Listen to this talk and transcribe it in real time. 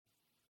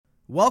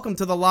Welcome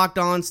to the Locked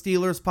On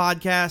Steelers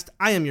podcast.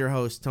 I am your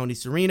host, Tony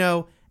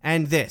Serino,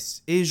 and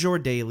this is your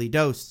daily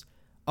dose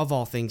of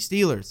all things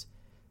Steelers.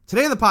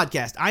 Today on the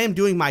podcast, I am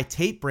doing my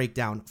tape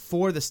breakdown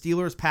for the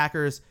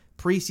Steelers-Packers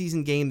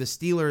preseason game, the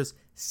Steelers'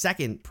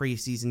 second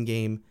preseason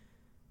game.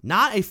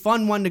 Not a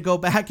fun one to go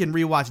back and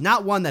rewatch,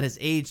 not one that has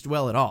aged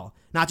well at all.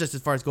 Not just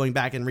as far as going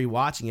back and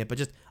rewatching it, but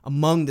just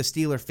among the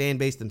Steeler fan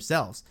base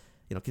themselves.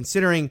 You know,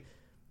 considering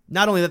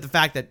not only that the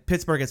fact that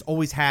Pittsburgh has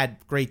always had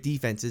great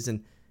defenses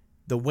and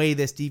the way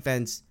this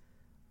defense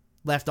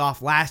left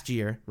off last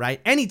year, right?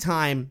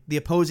 Anytime the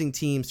opposing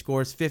team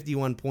scores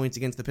 51 points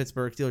against the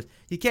Pittsburgh Steelers,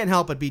 you can't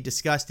help but be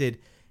disgusted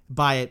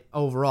by it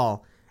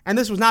overall. And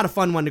this was not a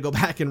fun one to go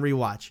back and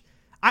rewatch.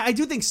 I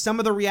do think some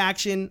of the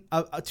reaction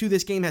to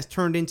this game has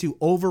turned into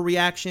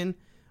overreaction,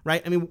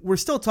 right? I mean, we're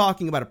still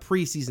talking about a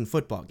preseason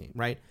football game,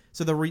 right?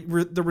 So the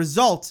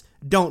results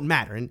don't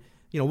matter. And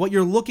you know, what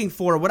you're looking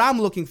for, what I'm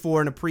looking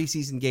for in a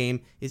preseason game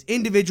is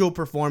individual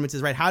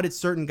performances, right? How did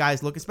certain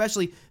guys look,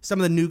 especially some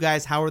of the new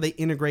guys? How are they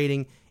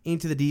integrating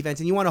into the defense?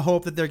 And you want to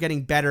hope that they're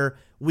getting better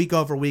week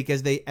over week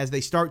as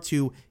they start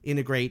to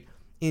integrate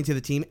into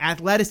the team.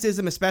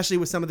 Athleticism, especially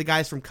with some of the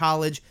guys from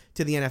college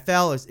to the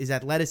NFL, is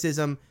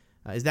athleticism.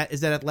 Is that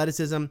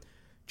athleticism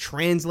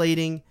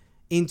translating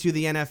into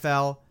the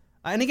NFL?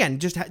 And again,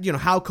 just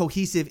how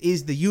cohesive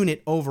is the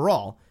unit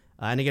overall?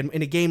 And again,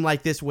 in a game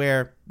like this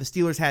where the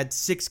Steelers had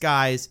 6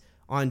 guys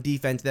on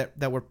defense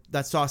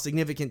that saw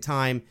significant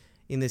time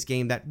in this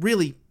game that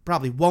really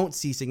probably won't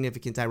see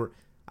significant time. Or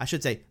I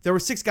should say, there were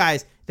 6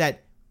 guys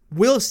that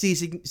will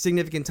see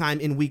significant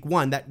time in week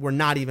 1 that were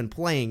not even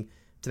playing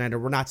tonight or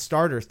were not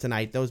starters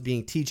tonight. Those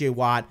being TJ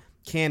Watt,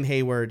 Cam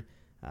Hayward,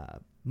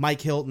 Mike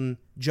Hilton,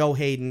 Joe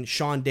Hayden,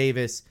 Sean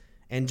Davis,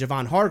 and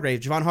Javon Hargrave.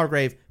 Javon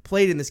Hargrave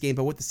played in this game,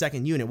 but with the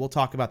second unit. We'll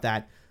talk about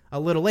that a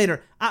little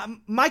later.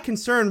 My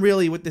concern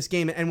really with this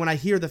game, and when I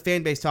hear the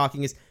fan base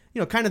talking, is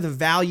kind of the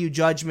value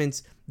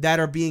judgments that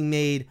are being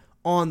made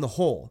on the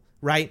whole,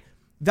 right?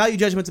 Value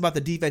judgments about the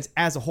defense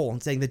as a whole,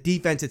 and saying the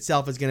defense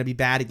itself is going to be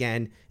bad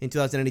again in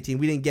 2018.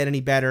 We didn't get any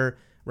better,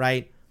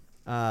 right?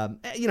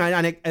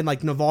 And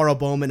like Navarro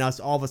Bowman, us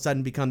all of a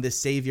sudden become this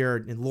savior,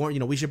 and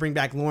we should bring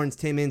back Lawrence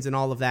Timmons and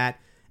all of that.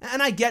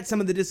 And I get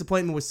some of the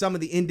disappointment with some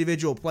of the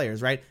individual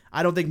players, right?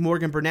 I don't think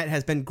Morgan Burnett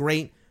has been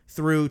great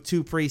through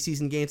 2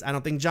 preseason games. I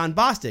don't think John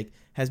Bostic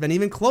has been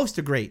even close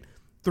to great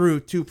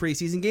through 2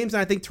 preseason games.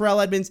 And I think Terrell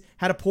Edmunds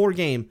had a poor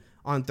game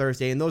on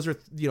Thursday. And those are,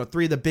 3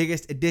 of the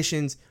biggest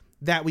additions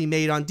that we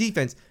made on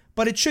defense.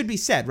 But it should be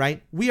said,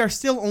 right? We are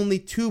still only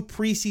 2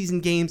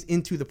 preseason games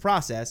into the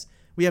process.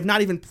 We have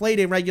not even played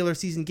a regular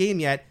season game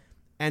yet.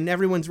 And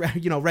everyone's,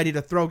 ready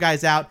to throw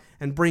guys out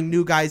and bring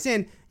new guys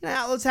in.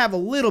 Let's have a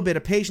little bit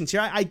of patience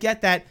here. I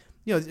get that,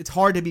 it's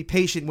hard to be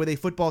patient with a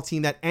football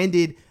team that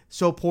ended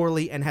so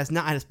poorly and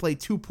has played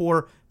 2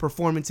 poor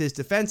performances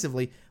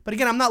defensively. But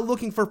again, I'm not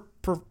looking for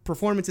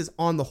performances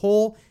on the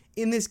whole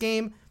in this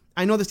game.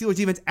 I know the Steelers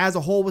defense as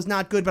a whole was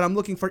not good, but I'm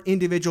looking for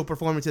individual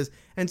performances.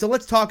 And so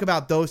let's talk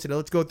about those today.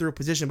 Let's go through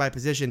position by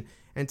position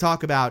and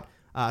talk about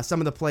some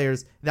of the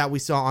players that we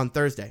saw on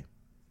Thursday.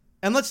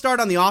 And let's start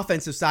on the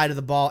offensive side of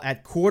the ball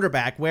at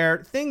quarterback,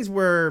 where things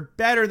were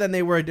better than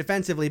they were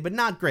defensively, but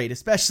not great,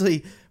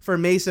 especially for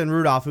Mason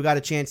Rudolph, who got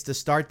a chance to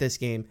start this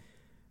game.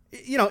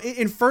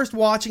 In first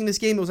watching this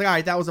game, it was like, all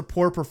right, that was a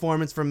poor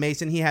performance from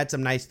Mason. He had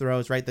some nice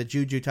throws, right? The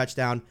Juju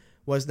touchdown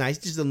was nice.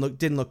 It just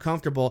didn't look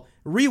comfortable.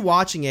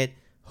 Rewatching it,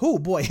 oh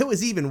boy, it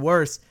was even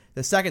worse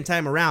the second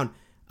time around.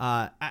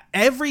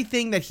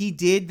 Everything that he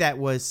did that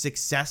was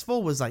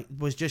successful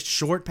was just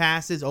short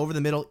passes over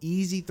the middle,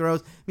 easy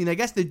throws. I mean, I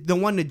guess the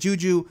one to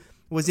Juju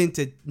was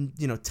into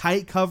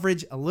tight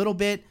coverage a little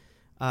bit.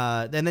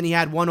 And then he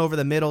had one over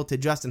the middle to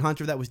Justin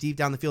Hunter that was deep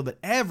down the field, but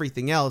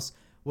everything else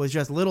was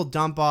just little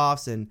dump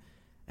offs, and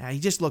he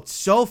just looked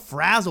so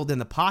frazzled in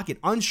the pocket,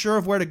 unsure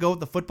of where to go with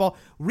the football.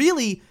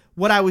 Really,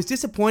 what I was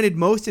disappointed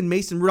most in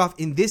Mason Rudolph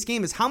in this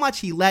game is how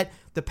much he let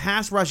the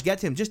pass rush get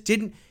to him. Just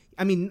didn't.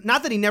 I mean,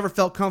 not that he never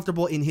felt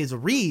comfortable in his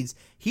reads.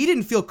 He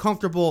didn't feel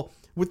comfortable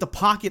with the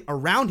pocket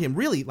around him,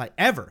 really,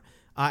 ever.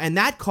 And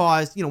that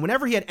caused,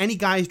 whenever he had any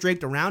guys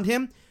draped around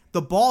him,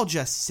 the ball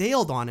just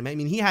sailed on him. I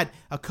mean, he had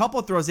a couple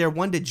of throws there,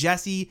 one to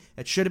Jesse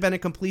that should have been a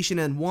completion,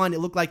 and one, it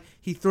looked like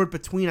he threw it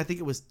between, I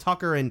think it was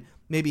Tucker and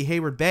maybe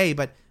Hayward Bay,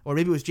 or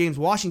maybe it was James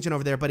Washington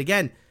over there. But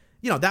again,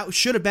 that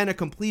should have been a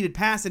completed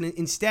pass, and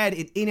instead,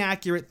 an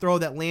inaccurate throw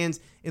that lands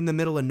in the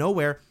middle of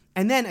nowhere.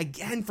 And then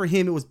again, for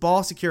him, it was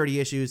ball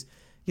security issues.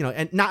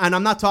 And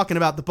I'm not talking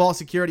about the ball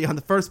security on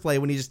the first play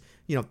when he just,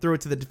 threw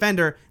it to the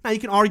defender. Now, you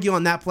can argue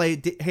on that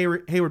play,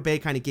 Hayward Bay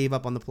kind of gave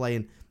up on the play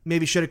and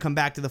maybe should have come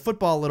back to the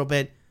football a little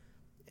bit.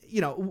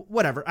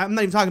 Whatever. I'm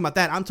not even talking about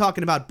that. I'm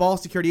talking about ball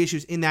security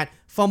issues in that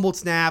fumbled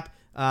snap.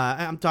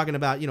 I'm talking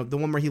about, the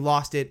one where he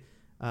lost it.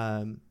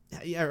 Or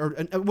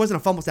it wasn't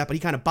a fumble snap, but he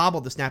kind of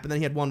bobbled the snap, and then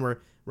he had one where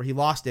he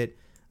lost it.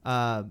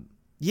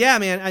 Yeah,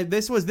 man,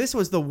 this was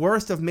the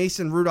worst of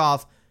Mason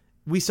Rudolph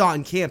we saw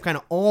in camp, kind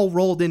of all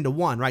rolled into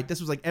one, right? This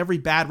was like every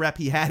bad rep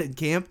he had in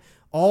camp,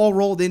 all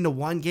rolled into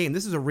one game.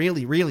 This is a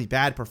really, really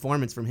bad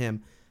performance from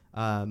him.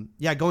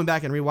 Going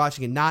back and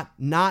rewatching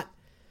it,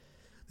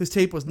 this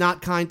tape was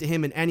not kind to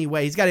him in any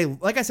way. He's got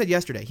like I said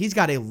yesterday, he's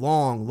got a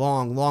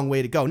long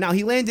way to go. Now,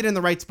 he landed in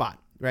the right spot,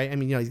 right? I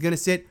mean, he's going to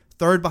sit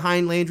third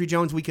behind Landry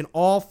Jones. We can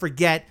all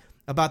forget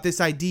about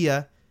this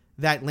idea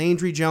that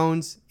Landry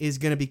Jones is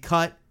going to be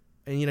cut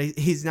and,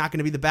 he's not going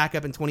to be the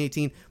backup in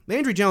 2018.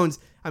 Landry Jones,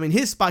 I mean,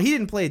 his spot, he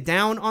didn't play it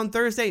down on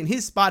Thursday, and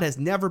his spot has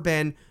never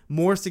been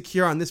more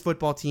secure on this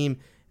football team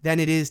than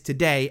it is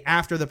today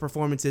after the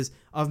performances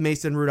of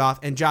Mason Rudolph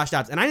and Josh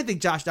Dobbs. And I didn't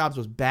think Josh Dobbs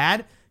was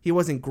bad. He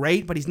wasn't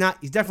great, but he's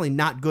definitely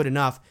not good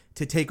enough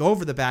to take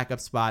over the backup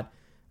spot.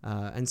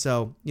 And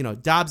so,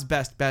 Dobbs'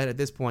 best bet at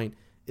this point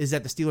is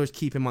that the Steelers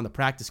keep him on the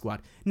practice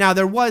squad. Now,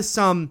 there was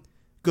some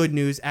good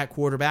news at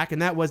quarterback,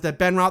 and that was that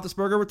Ben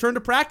Roethlisberger returned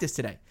to practice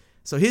today.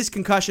 So his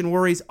concussion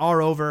worries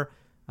are over.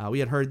 We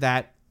had heard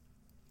that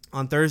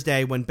on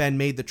Thursday when Ben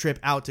made the trip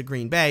out to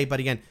Green Bay. But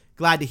again,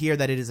 glad to hear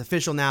that it is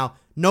official now.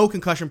 No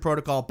concussion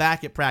protocol,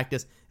 back at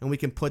practice, and we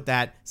can put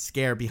that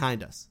scare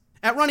behind us.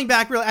 At running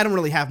back, really, I don't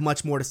really have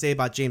much more to say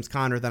about James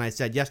Conner than I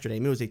said yesterday. I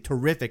mean, it was a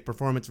terrific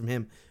performance from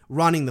him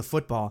running the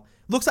football.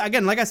 Looks like,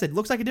 again, like I said,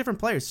 looks like a different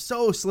player.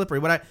 So slippery.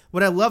 What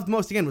I loved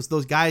most, again, was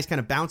those guys kind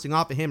of bouncing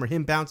off of him or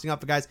him bouncing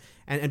off of guys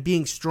and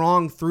being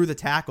strong through the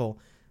tackle.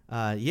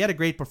 He had a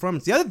great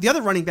performance. The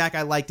other running back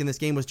I liked in this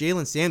game was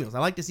Jaylen Samuels. I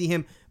like to see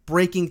him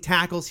breaking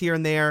tackles here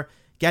and there,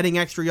 getting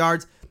extra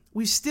yards.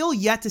 We've still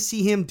yet to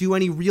see him do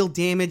any real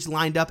damage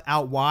lined up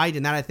out wide,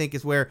 and that I think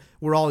is where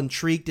we're all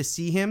intrigued to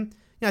see him.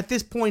 At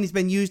this point, he's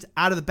been used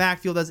out of the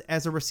backfield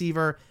as a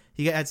receiver.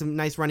 He had some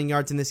nice running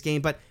yards in this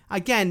game, but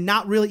again,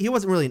 not really. He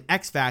wasn't really an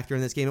X factor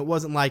in this game. It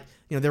wasn't like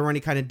there were any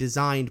kind of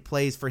designed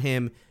plays for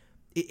him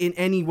in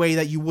any way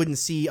that you wouldn't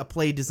see a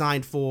play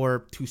designed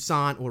for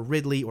Toussaint or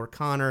Ridley or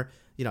Connor,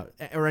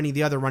 or any of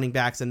the other running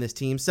backs in this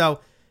team.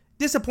 So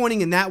disappointing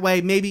in that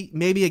way.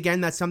 Maybe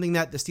again that's something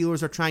that the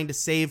Steelers are trying to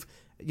save,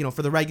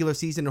 for the regular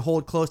season and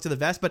hold close to the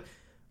vest, but.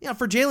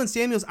 For Jaylen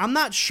Samuels, I'm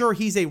not sure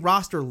he's a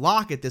roster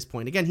lock at this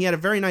point. Again, he had a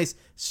very nice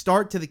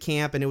start to the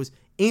camp, and it was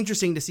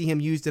interesting to see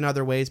him used in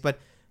other ways, but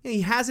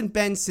he hasn't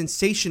been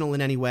sensational in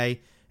any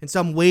way, and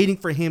so I'm waiting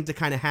for him to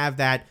kind of have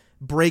that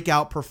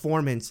breakout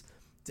performance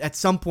at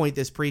some point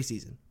this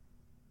preseason.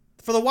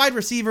 For the wide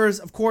receivers,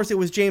 of course, it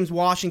was James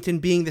Washington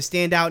being the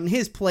standout, and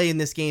his play in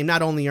this game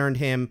not only earned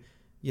him,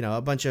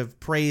 a bunch of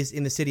praise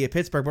in the city of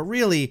Pittsburgh, but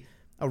really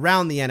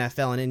around the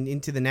NFL and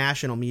into the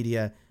national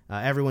media.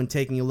 Everyone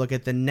taking a look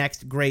at the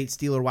next great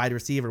Steeler wide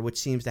receiver, which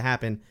seems to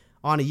happen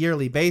on a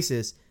yearly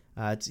basis.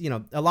 It's,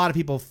 a lot of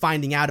people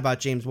finding out about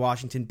James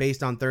Washington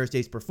based on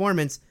Thursday's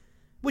performance,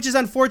 which is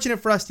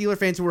unfortunate for us Steeler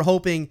fans who were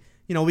hoping,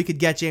 we could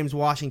get James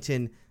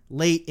Washington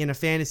late in a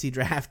fantasy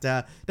draft.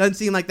 Doesn't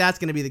seem like that's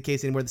going to be the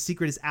case anymore. The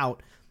secret is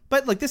out.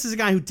 But look, this is a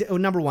guy who,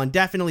 number one,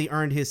 definitely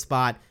earned his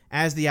spot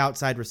as the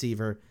outside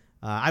receiver.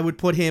 I would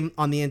put him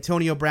on the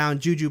Antonio Brown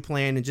Juju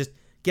plan and just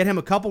get him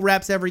a couple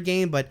reps every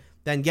game, but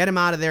then get him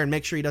out of there and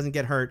make sure he doesn't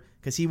get hurt,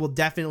 because he will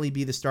definitely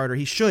be the starter.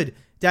 He should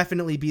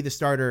definitely be the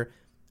starter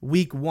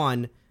week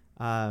one.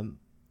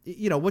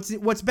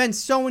 What's been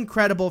so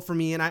incredible for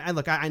me, and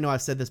I know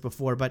I've said this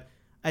before, but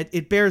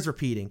it bears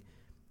repeating.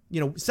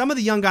 Some of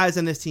the young guys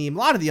on this team, a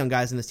lot of the young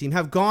guys on this team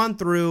have gone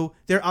through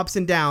their ups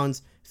and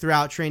downs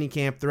throughout training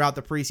camp, throughout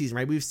the preseason,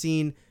 right? We've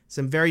seen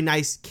some very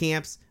nice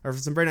camps or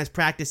some very nice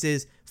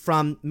practices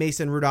from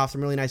Mason Rudolph,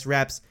 some really nice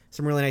reps,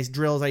 some really nice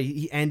drills.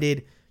 He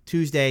ended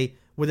Tuesday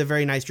with a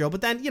very nice drill.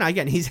 But then,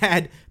 again, he's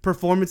had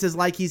performances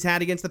like he's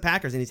had against the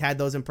Packers, and he's had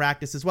those in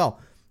practice as well.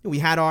 We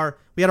had our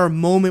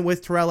moment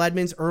with Terrell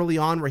Edmunds early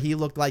on where he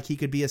looked like he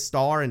could be a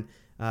star, and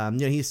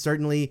he's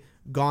certainly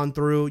gone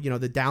through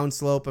the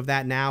downslope of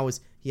that now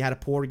as he had a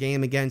poor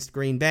game against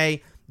Green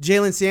Bay.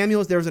 Jaylen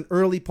Samuels, there was an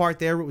early part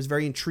there where it was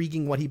very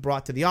intriguing what he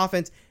brought to the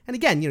offense. And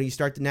again, you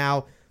start to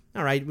now,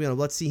 all right,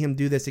 let's see him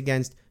do this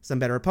against some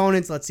better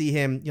opponents. Let's see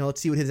him,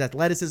 let's see what his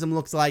athleticism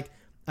looks like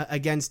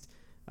against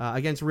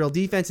real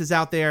defenses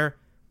out there.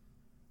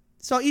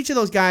 So each of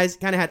those guys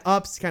kind of had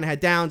ups, kind of had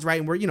downs,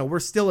 right? And we're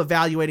still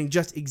evaluating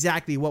just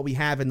exactly what we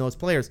have in those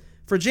players.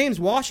 For James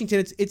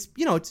Washington,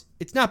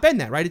 it's not been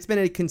that, right? It's been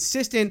a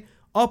consistent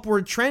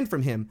upward trend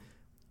from him.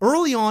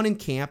 Early on in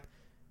camp,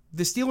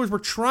 the Steelers were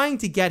trying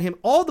to get him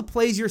all the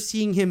plays you're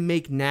seeing him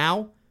make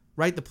now,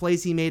 right? The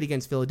plays he made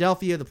against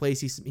Philadelphia, the plays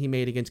he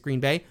made against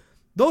Green Bay.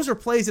 Those are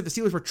plays that the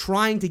Steelers were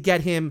trying to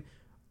get him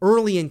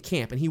early in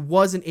camp, and he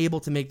wasn't able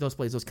to make those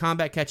plays. Those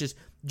combat catches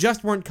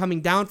just weren't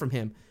coming down from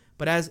him.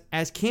 But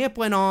as camp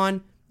went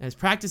on, as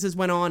practices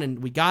went on, and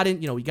we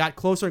got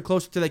closer and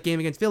closer to that game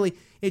against Philly,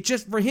 it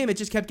just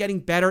kept getting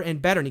better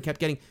and better, and he kept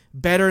getting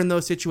better in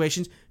those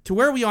situations to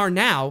where we are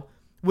now,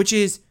 which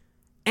is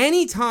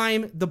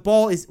anytime the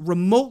ball is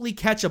remotely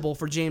catchable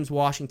for James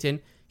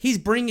Washington, he's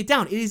bringing it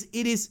down.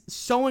 It is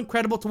so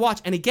incredible to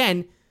watch. And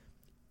again,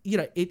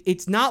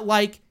 it's not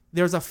like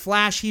there's a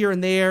flash here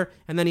and there,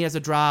 and then he has a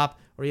drop,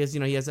 or he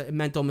has a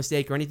mental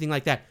mistake or anything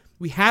like that.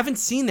 We haven't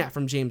seen that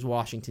from James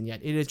Washington yet.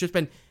 It has just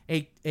been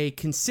a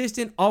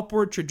consistent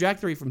upward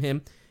trajectory from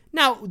him.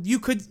 Now,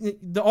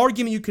 the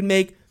argument you could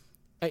make,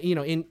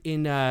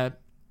 in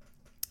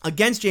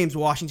against James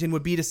Washington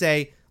would be to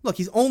say, look,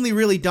 he's only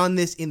really done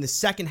this in the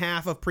second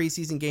half of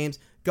preseason games,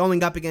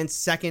 going up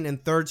against second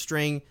and third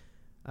string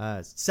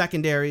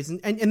secondaries.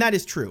 And that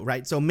is true,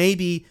 right? So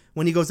maybe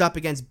when he goes up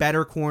against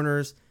better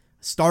corners,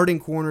 starting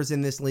corners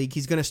in this league,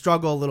 he's going to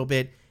struggle a little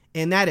bit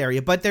in that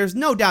area. But there's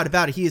no doubt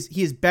about it. He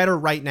is better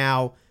right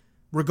now,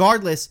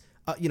 regardless.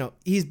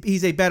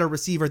 He's a better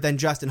receiver than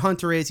Justin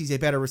Hunter is. He's a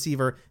better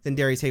receiver than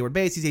Darius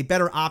Hayward-Bayes. He's a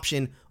better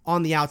option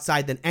on the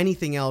outside than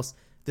anything else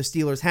the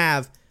Steelers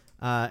have.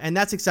 And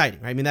that's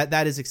exciting, right? I mean,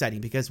 that is exciting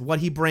because what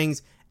he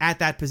brings at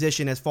that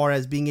position as far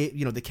as being,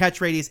 the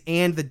catch radius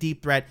and the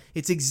deep threat,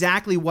 it's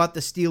exactly what the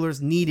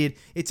Steelers needed.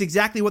 It's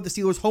exactly what the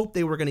Steelers hoped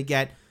they were going to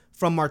get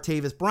from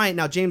Martavis Bryant.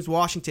 Now, James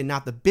Washington,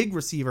 not the big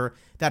receiver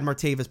that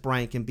Martavis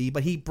Bryant can be,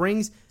 but he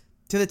brings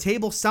to the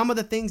table some of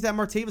the things that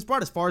Martavis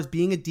brought as far as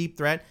being a deep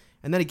threat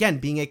and then, again,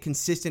 being a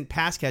consistent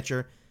pass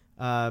catcher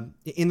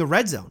in the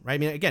red zone, right? I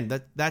mean, again,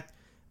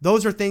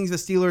 those are things the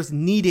Steelers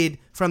needed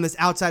from this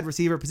outside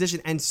receiver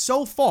position. And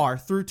so far,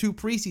 through 2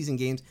 preseason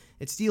games,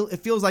 it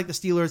feels like the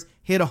Steelers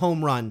hit a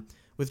home run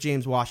with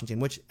James Washington,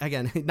 which,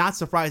 again, not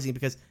surprising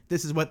because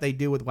this is what they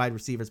do with wide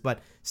receivers,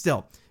 but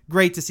still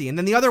great to see. And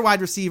then the other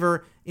wide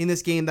receiver in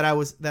this game that I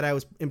was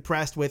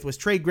impressed with was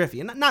Trey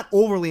Griffey. And not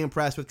overly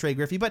impressed with Trey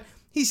Griffey, but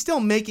he's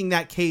still making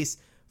that case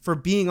for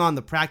being on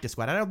the practice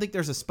squad. I don't think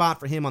there's a spot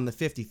for him on the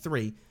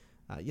 53.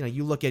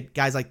 You look at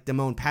guys like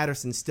Damone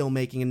Patterson still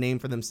making a name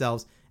for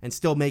themselves and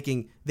still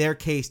making their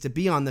case to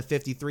be on the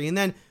 53. And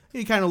then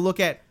you kind of look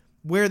at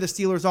where the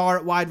Steelers are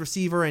at wide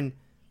receiver and,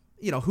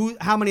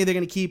 how many are they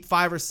going to keep,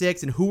 5 or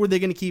 6, and who are they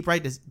going to keep,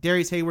 right? Does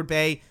Darius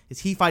Hayward-Bayes, is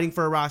he fighting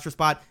for a roster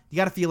spot? You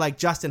got to feel like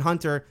Justin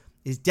Hunter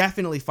is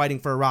definitely fighting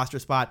for a roster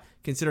spot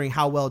considering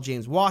how well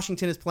James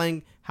Washington is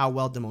playing, how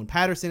well Damone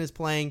Patterson is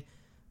playing.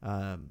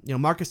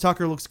 Marcus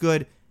Tucker looks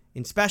good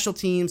in special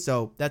teams,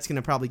 so that's going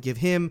to probably give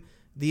him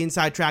the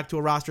inside track to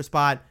a roster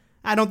spot.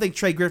 I don't think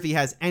Trey Griffey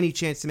has any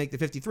chance to make the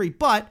 53,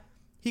 but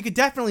he could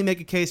definitely make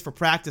a case for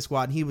practice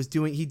squad,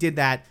 and he did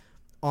that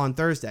on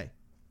Thursday.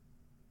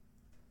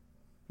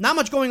 Not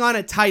much going on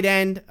at tight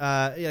end.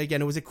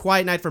 Again, it was a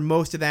quiet night for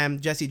most of them.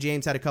 Jesse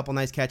James had a couple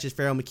nice catches.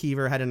 Pharaoh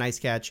McKeever had a nice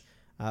catch,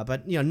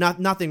 but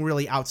nothing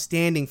really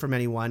outstanding from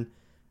anyone.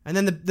 And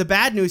then the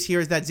bad news here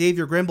is that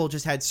Xavier Grimble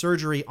just had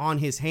surgery on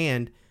his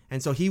hand,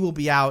 and so he will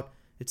be out.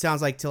 It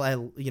sounds like he's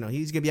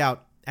going to be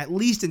out at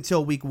least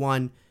until week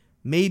 1,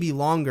 maybe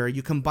longer.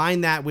 You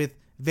combine that with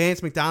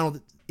Vance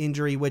McDonald's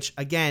injury, which,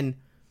 again,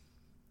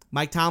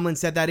 Mike Tomlin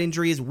said that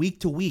injury is week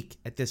to week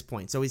at this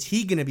point. So is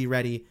he going to be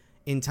ready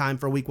in time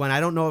for week 1?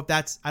 I don't know if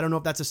that's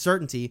a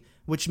certainty,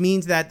 which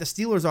means that the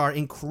Steelers are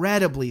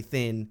incredibly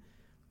thin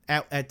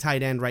at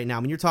tight end right now. I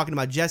mean, you're talking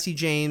about Jesse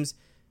James,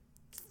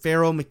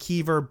 Pharaoh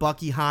McKeever,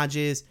 Bucky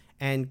Hodges,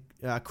 and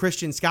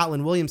Christian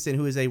Scotland Williamson,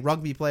 who is a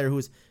rugby player who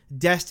is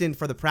destined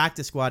for the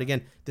practice squad.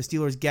 Again, the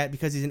Steelers get,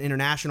 because he's an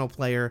international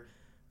player,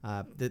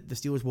 the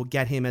Steelers will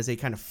get him as a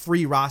kind of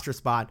free roster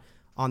spot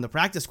on the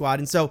practice squad.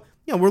 And so,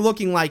 we're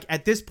looking like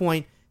at this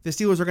point, the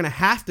Steelers are going to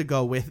have to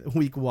go with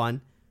week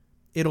 1.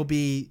 It'll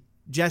be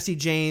Jesse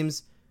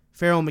James,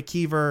 Pharaoh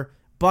McKeever,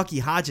 Bucky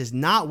Hodges,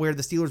 not where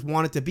the Steelers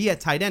wanted to be at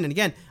tight end. And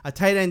again, a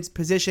tight end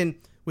position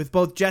with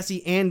both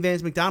Jesse and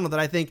Vance McDonald that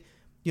I think,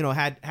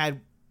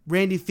 had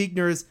Randy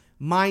Fichtner's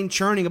mind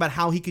churning about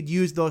how he could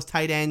use those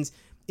tight ends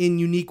in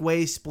unique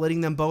ways,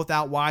 splitting them both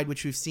out wide,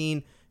 which we've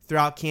seen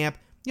throughout camp.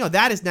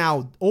 That is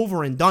now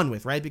over and done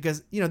with, right?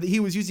 Because, he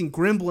was using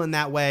Grimble in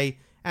that way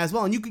as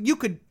well. And you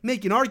could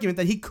make an argument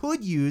that he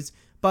could use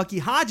Bucky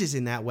Hodges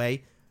in that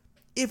way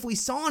if we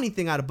saw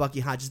anything out of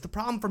Bucky Hodges. The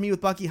problem for me with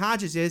Bucky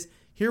Hodges is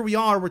here we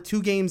are, we're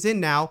 2 games in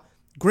now.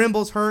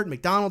 Grimble's hurt,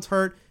 McDonald's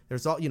hurt.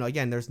 There's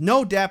there's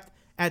no depth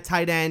at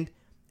tight end,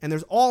 and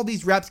there's all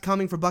these reps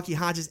coming for Bucky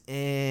Hodges,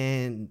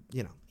 and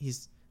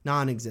he's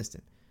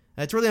non-existent.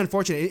 It's really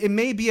unfortunate. It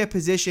may be a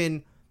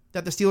position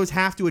that the Steelers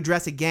have to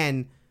address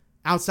again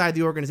outside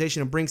the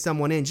organization and bring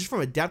someone in just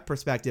from a depth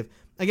perspective.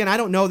 Again, I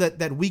don't know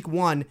that week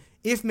 1,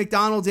 if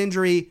McDonald's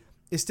injury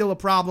is still a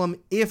problem,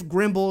 if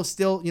Grimble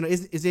still,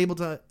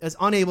 is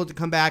unable to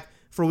come back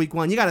for week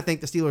 1, you got to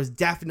think the Steelers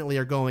definitely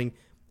are going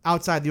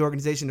outside the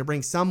organization to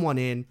bring someone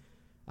in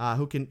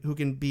who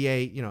can be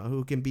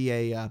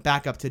a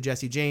backup to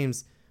Jesse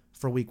James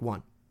for week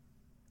 1.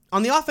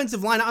 On the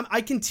offensive line,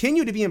 I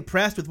continue to be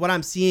impressed with what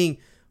I'm seeing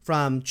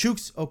from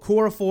Chuks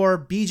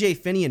Okorafor, BJ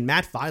Finney, and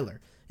Matt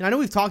Filer. And I know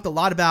we've talked a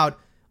lot about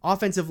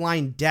offensive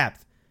line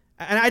depth,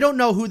 and I don't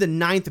know who the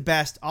 9th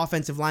best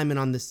offensive lineman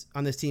on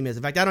this team is.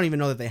 In fact, I don't even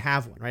know that they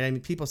have one, right? I mean,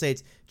 people say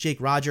it's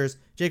Jake Rodgers.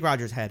 Jake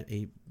Rodgers had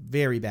a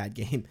very bad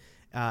game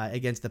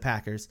against the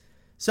Packers.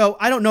 So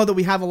I don't know that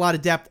we have a lot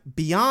of depth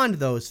beyond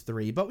those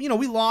 3. But, we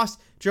lost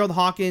Gerald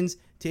Hawkins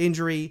to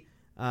injury.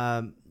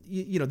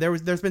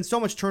 There's been so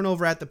much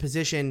turnover at the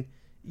position,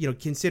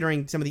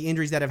 considering some of the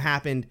injuries that have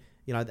happened,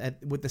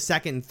 with the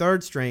second and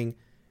third string.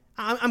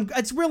 I'm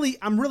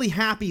really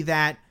happy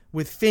that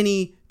with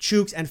Finney,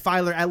 Chuks, and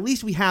Filer, at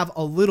least we have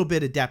a little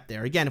bit of depth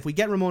there. Again, if we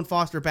get Ramon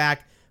Foster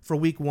back for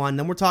week 1.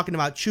 Then we're talking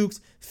about Chuks,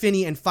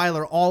 Finney, and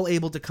Filer all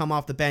able to come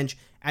off the bench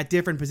at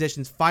different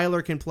positions.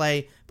 Filer can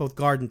play both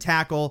guard and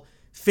tackle.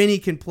 Finney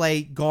can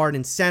play guard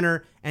and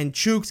center, and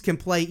Chuks can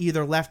play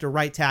either left or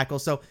right tackle.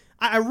 So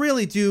I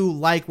really do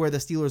like where the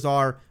Steelers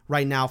are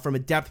right now from a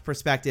depth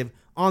perspective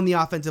on the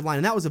offensive line,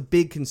 and that was a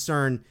big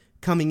concern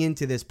coming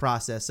into this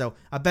process. So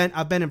I've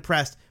been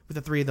impressed with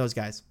the 3 of those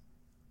guys.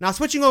 Now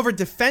switching over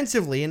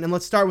defensively, and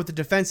let's start with the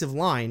defensive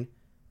line,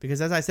 because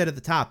as I said at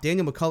the top,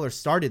 Daniel McCullers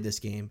started this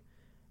game.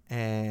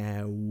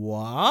 And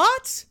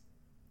what?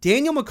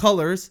 Daniel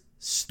McCullers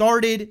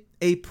started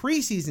a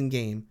preseason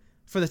game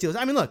for the Steelers.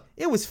 I mean, look,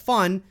 it was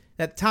fun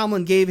that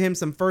Tomlin gave him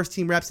some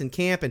first-team reps in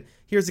camp, and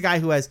here's a guy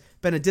who has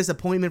been a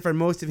disappointment for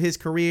most of his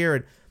career.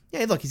 And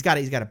yeah, look, he's got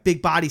a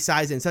big body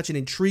size and such an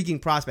intriguing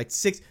prospect.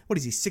 6'7",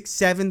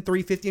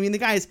 350. I mean, the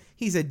guy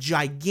he's a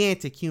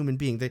gigantic human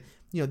being.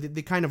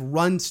 The kind of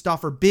run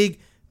stuffer,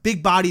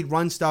 big-bodied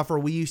run stuffer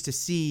we used to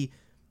see,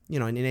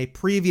 in a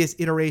previous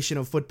iteration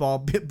of football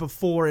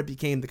before it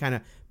became the kind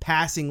of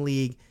passing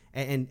league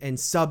and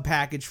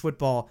sub-package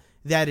football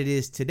that it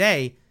is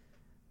today.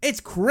 It's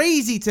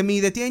crazy to me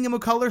that Daniel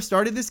McCullers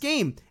started this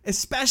game,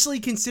 especially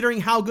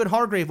considering how good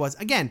Hargrave was.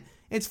 Again,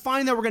 it's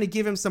fine that we're going to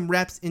give him some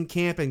reps in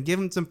camp and give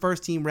him some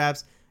first-team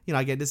reps.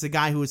 Again, this is a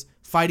guy who was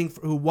fighting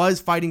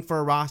for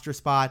a roster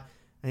spot.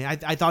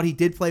 I thought he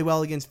did play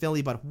well against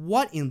Philly, but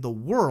what in the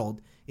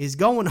world is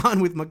going on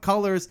with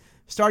McCullers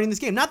starting this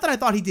game? Not that I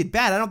thought he did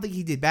bad. I don't think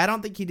he did bad. I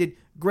don't think he did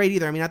great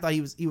either. I mean, I thought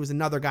he was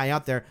another guy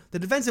out there. The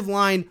defensive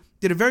line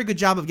did a very good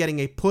job of getting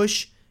a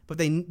push, but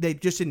they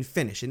just didn't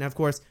finish. And of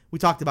course, we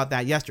talked about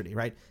that yesterday,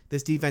 right?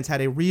 This defense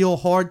had a real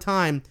hard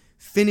time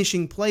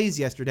finishing plays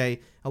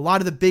yesterday. A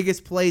lot of the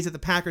biggest plays that the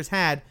Packers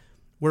had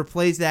were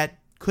plays that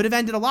could have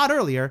ended a lot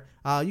earlier.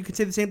 You could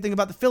say the same thing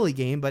about the Philly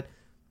game, but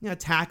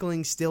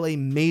tackling still a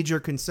major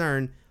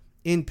concern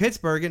in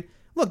Pittsburgh. And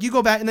look, you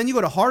go back and then you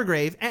go to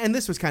Hargrave, and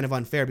this was kind of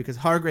unfair because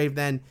Hargrave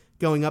then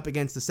going up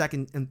against the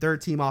second and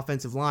third team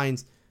offensive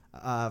lines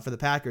for the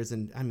Packers,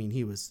 and I mean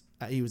he was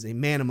a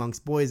man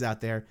amongst boys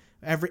out there.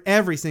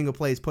 Every single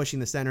play is pushing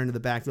the center into the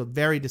backfield,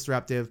 very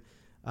disruptive.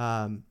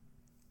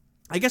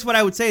 I guess what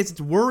I would say is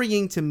it's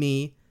worrying to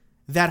me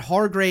that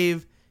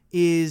Hargrave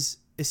is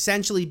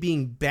essentially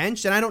being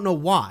benched, and I don't know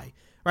why.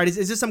 Right?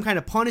 Is this some kind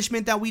of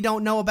punishment that we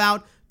don't know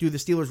about? Do the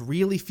Steelers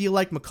really feel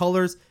like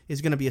McCullers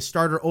is going to be a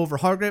starter over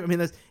Hargrave? I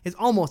mean, it's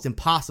almost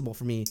impossible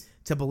for me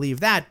to believe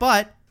that,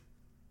 but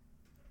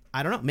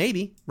I don't know.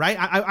 Maybe, right?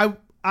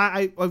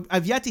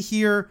 I've yet to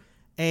hear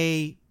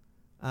a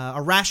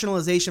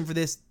rationalization for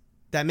this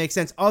that makes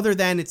sense, other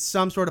than it's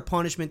some sort of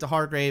punishment to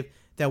Hargrave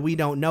that we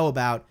don't know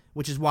about,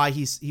 which is why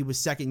he was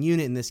second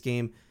unit in this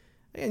game.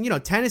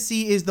 And,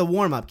 Tennessee is the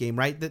warm-up game,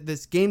 right?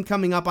 This game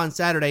coming up on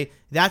Saturday,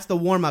 that's the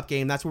warm-up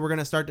game. That's where we're going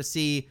to start to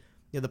see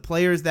the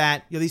players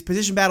that, these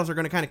position battles are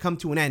going to kind of come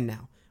to an end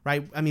now,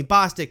 right? I mean,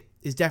 Bostic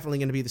is definitely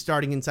going to be the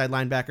starting inside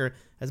linebacker,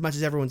 as much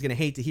as everyone's going to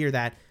hate to hear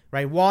that,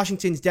 right?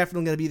 Washington's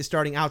definitely going to be the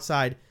starting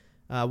outside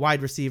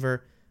wide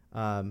receiver.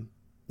 I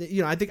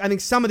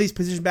think some of these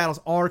position battles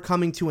are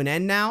coming to an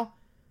end now.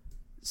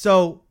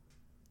 So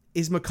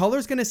is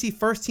McCullers going to see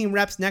first-team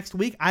reps next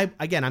week? I'm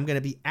going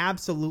to be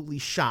absolutely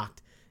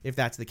shocked if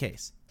that's the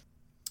case.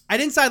 At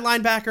inside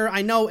linebacker,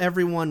 I know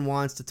everyone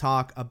wants to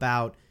talk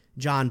about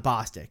Jon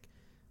Bostic.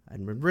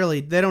 And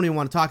really, they don't even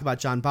want to talk about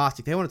Jon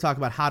Bostic. They want to talk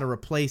about how to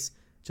replace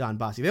Jon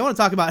Bostic. They want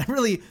to talk about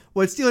really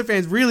what Steelers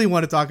fans really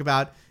want to talk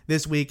about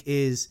this week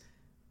is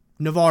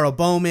NaVorro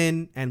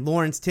Bowman and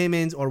Lawrence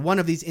Timmons, or one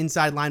of these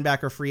inside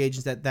linebacker free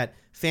agents that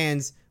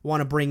fans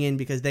want to bring in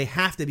because they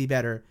have to be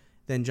better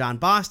than Jon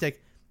Bostic.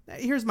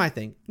 Here's my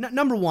thing.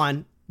 Number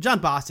one, Jon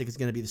Bostic is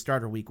going to be the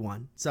starter week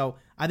 1. So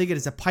I think it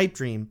is a pipe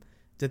dream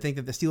to think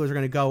that the Steelers are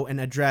going to go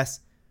and address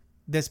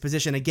this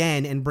position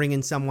again and bring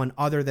in someone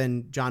other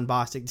than Jon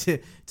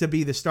Bostic to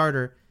be the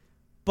starter.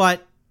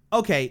 But,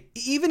 okay,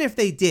 even if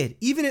they did,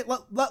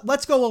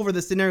 let's go over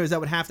the scenarios that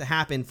would have to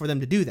happen for them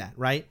to do that,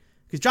 right?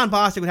 Because Jon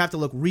Bostic would have to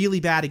look really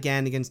bad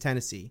again against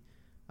Tennessee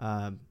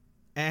and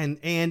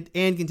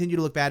continue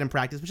to look bad in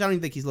practice, which I don't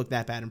even think he's looked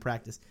that bad in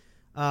practice.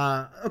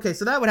 Okay,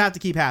 so that would have to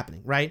keep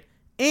happening, right?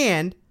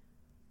 And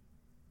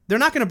they're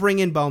not going to bring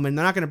in Bowman.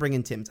 They're not going to bring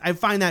in Timmons. I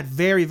find that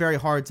very, very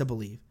hard to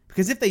believe.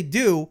 Because if they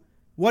do,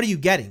 what are you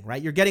getting,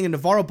 right? You're getting a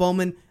NaVorro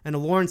Bowman and a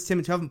Lawrence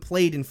Timmons who haven't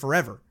played in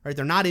forever, right?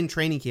 They're not in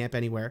training camp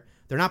anywhere.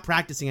 They're not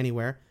practicing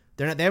anywhere.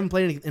 They haven't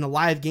played in a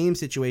live game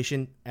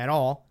situation at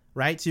all,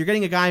 right? So you're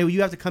getting a guy who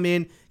you have to come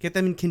in, get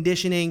them in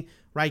conditioning,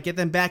 right? Get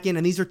them back in.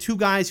 And these are two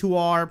guys who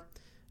are,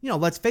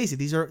 let's face it,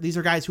 these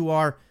are guys who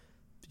are,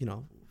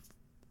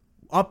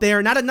 up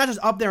there, not just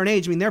up there in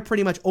age. I mean, they're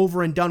pretty much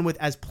over and done with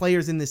as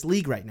players in this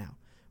league right now,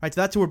 right? So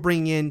that's who we're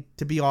bringing in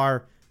to be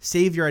our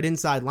savior at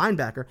inside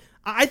linebacker.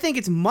 I think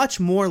it's much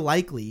more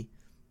likely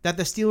that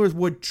the Steelers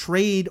would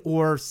trade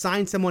or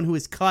sign someone who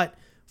is cut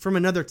from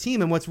another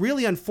team. And what's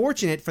really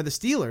unfortunate for the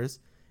Steelers,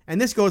 and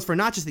this goes for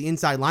not just the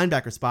inside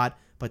linebacker spot,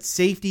 but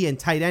safety and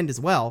tight end as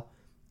well,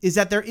 is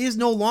that there is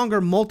no longer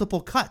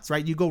multiple cuts,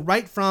 right? You go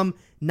right from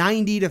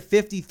 90 to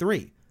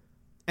 53.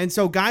 And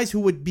so guys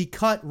who would be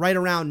cut right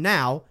around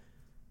now,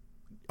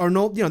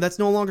 that's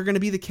no longer going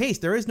to be the case.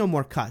 There is no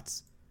more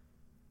cuts.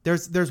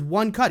 There's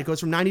one cut. It goes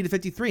from 90 to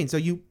 53. And so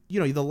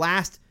the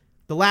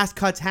last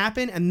cuts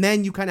happen, and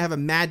then you kind of have a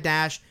mad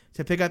dash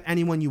to pick up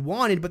anyone you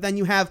wanted, but then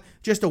you have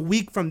just a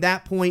week from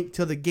that point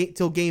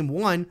till game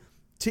one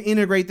to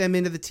integrate them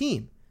into the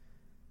team.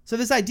 So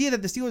this idea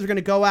that the Steelers are going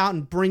to go out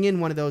and bring in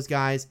one of those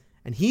guys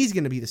and he's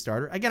going to be the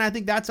starter, again, I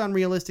think that's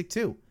unrealistic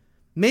too.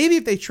 Maybe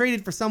if they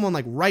traded for someone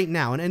like right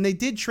now, and they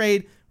did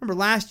trade, remember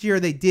last year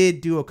they did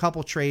do a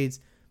couple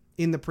trades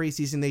in the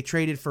preseason. They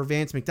traded for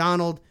Vance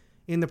McDonald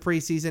in the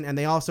preseason, and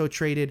they also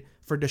traded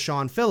for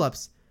Deshaun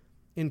Phillips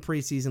in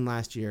preseason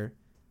last year.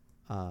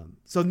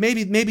 So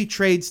maybe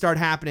trades start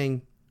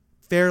happening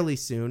fairly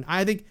soon.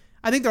 I think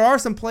there are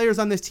some players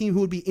on this team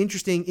who would be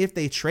interesting if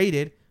they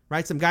traded,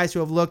 right? Some guys who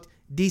have looked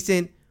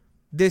decent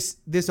this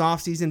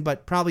offseason,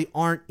 but probably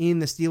aren't in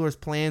the Steelers'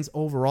 plans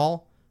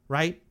overall,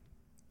 right?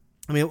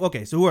 I mean,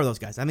 okay, so who are those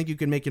guys? I think you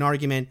could make an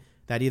argument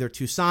that either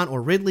Toussaint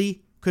or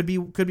Ridley could be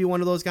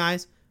one of those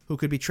guys who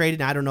could be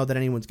traded. And I don't know that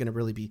anyone's going to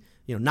really be,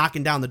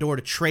 knocking down the door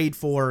to trade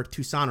for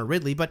Toussaint or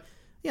Ridley, but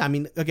yeah, I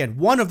mean, again,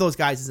 one of those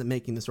guys isn't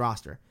making this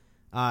roster.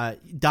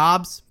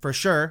 Dobbs, for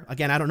sure.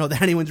 Again, I don't know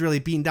that anyone's really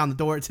beating down the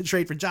door to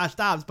trade for Josh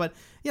Dobbs, but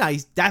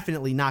he's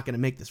definitely not going to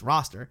make this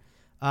roster.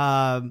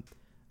 I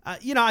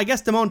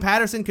guess Damone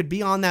Patterson could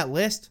be on that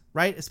list,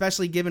 right?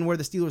 Especially given where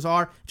the Steelers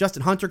are.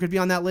 Justin Hunter could be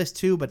on that list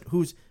too, but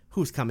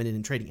who's coming in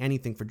and trading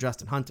anything for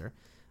Justin Hunter?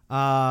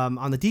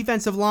 On the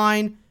defensive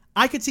line,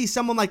 I could see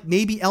someone like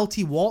maybe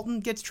LT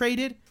Walton gets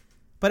traded,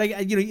 but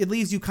it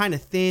leaves you kind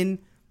of thin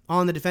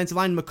on the defensive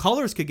line.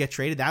 McCullers could get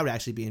traded. That would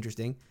actually be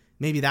interesting.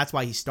 Maybe that's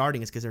why he's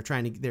starting. It's because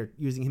they're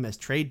using him as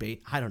trade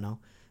bait. I don't know.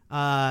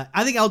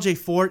 I think LJ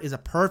Fort is a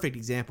perfect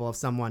example of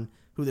someone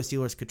who the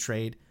Steelers could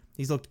trade.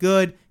 He's looked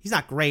good. He's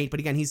not great, but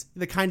again, he's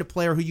the kind of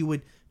player who you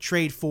would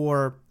trade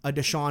for a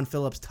Deshaun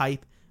Phillips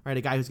type, right?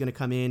 A guy who's going to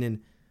come in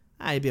and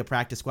he'd be a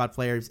practice squad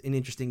player. He's an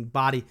interesting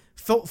body.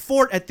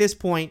 Fort at this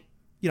point,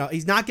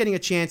 he's not getting a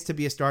chance to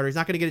be a starter. He's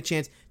not going to get a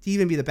chance to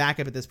even be the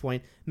backup at this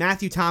point.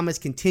 Matthew Thomas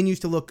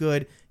continues to look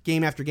good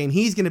game after game.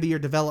 He's going to be your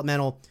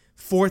developmental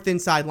fourth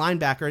inside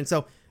linebacker. And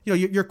so,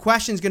 your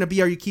question is going to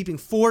be, are you keeping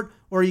Fort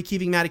or are you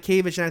keeping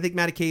Matakevich? And I think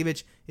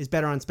Matakevich is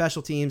better on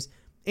special teams.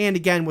 And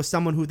again, was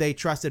someone who they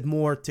trusted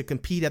more to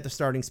compete at the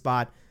starting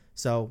spot.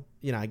 So,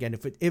 again,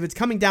 if it's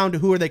coming down to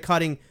who are they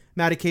cutting,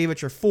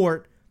 Matakevich or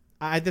Fort,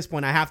 at this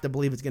point, I have to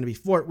believe it's going to be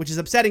Fort, which is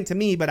upsetting to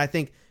me, but I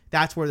think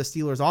that's where the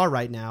Steelers are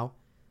right now.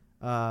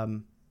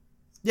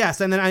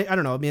 Yes, and then I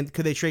don't know. I mean,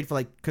 could they trade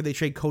Cody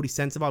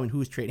Sensabaugh? I mean,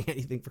 who's trading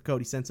anything for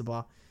Cody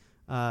Sensabaugh?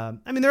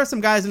 There are some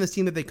guys on this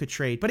team that they could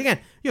trade. But again,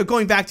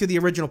 going back to the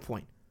original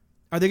point,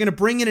 are they going to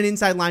bring in an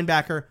inside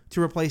linebacker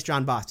to replace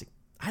Jon Bostic?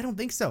 I don't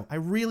think so. I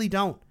really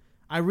don't.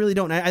 I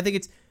think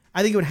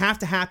it would have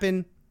to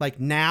happen like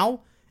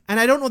now. And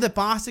I don't know that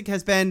Bostic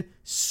has been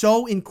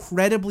so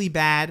incredibly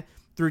bad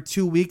through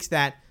 2 weeks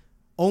that,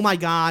 oh my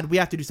God, we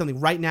have to do something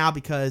right now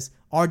because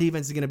our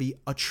defense is going to be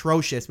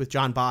atrocious with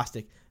Jon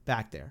Bostic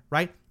back there,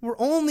 right? We're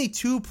only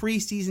 2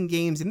 preseason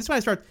games, and this is when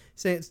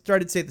I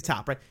started to say at the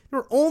top, right?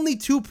 We're only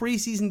 2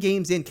 preseason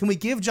games in. Can we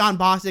give Jon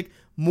Bostic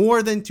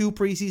more than 2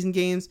 preseason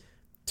games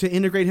to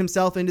integrate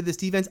himself into this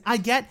defense? I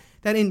get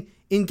that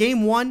in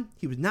game 1,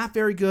 he was not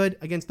very good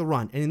against the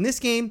run. And in this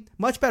game,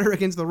 much better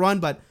against the run,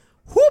 but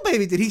whoo,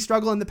 baby, did he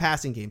struggle in the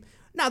passing game.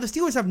 Now, the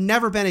Steelers have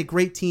never been a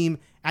great team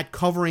at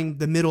covering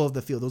the middle of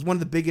the field. It was one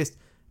of the biggest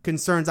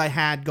concerns I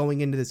had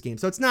going into this game.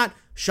 So it's not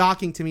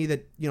shocking to me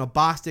that,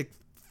 Bostic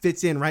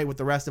fits in right with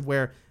the rest of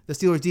where the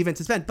Steelers defense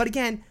has been. But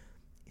again,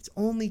 it's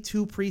only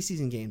 2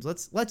 preseason games.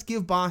 Let's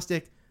give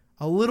Bostic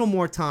a little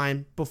more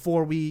time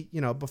before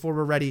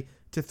we're ready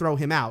to throw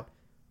him out.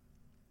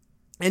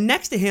 And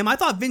next to him, I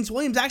thought Vince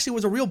Williams actually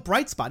was a real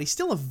bright spot. He's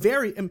still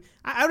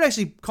I would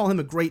actually call him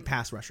a great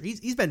pass rusher.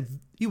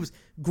 He was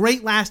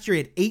great last year.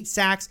 He had 8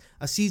 sacks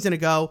a season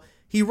ago.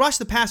 He rushed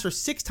the passer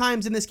 6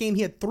 times in this game.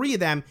 He had 3 of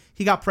them.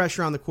 He got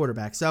pressure on the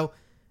quarterback. So,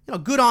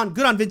 good on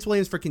Vince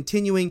Williams for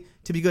continuing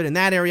to be good in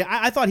that area.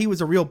 I thought he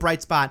was a real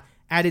bright spot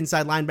at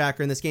inside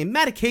linebacker in this game.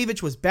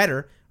 Matakevich was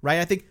better, right?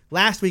 I think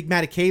last week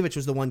Matakevich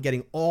was the one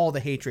getting all the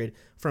hatred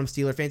from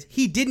Steeler fans.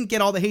 He didn't get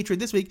all the hatred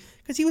this week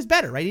because he was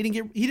better, right? He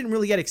didn't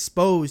really get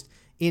exposed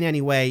in any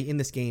way in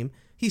this game.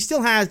 He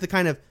still has the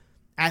kind of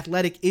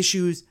athletic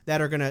issues that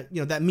are gonna,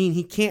 that mean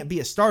he can't be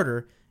a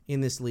starter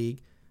in this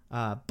league.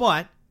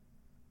 But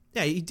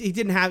yeah, you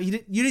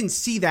didn't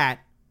see that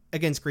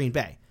against Green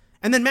Bay.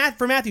 And then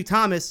for Matthew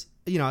Thomas,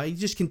 he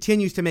just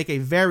continues to make a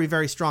very,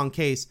 very strong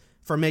case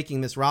for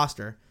making this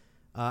roster.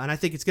 And I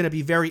think it's going to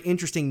be very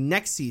interesting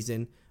next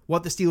season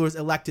what the Steelers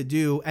elect to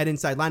do at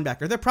inside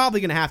linebacker. They're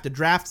probably going to have to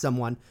draft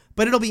someone,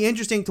 but it'll be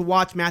interesting to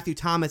watch Matthew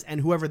Thomas and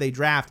whoever they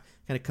draft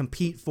kind of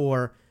compete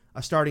for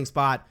a starting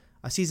spot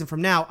a season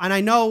from now. And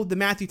I know the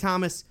Matthew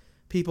Thomas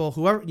people,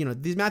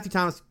 these Matthew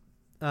Thomas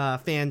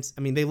fans,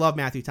 they love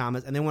Matthew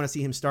Thomas and they want to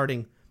see him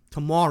starting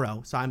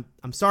tomorrow. So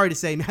I'm sorry to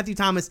say Matthew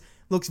Thomas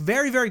looks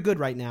very, very good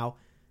right now,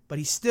 but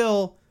he's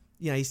still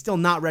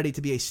not ready to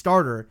be a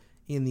starter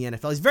in the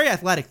NFL. He's very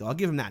athletic though. I'll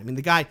give him that.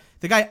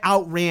 The guy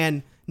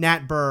outran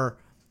Nat Burr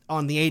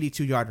on the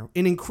 82-yarder.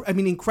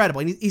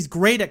 Incredible. And he's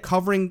great at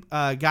covering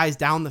guys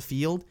down the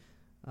field.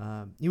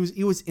 He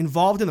was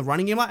involved in the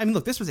running game. I mean,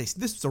 look, this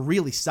was a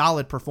really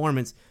solid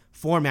performance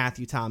for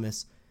Matthew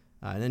Thomas.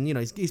 And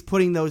then, he's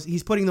putting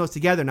those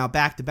together now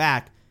back to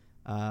back.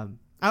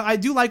 I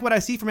do like what I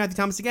see from Matthew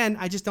Thomas again.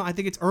 I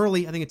think it's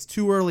early. I think it's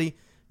too early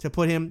to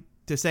put him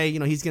to say,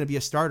 he's going to be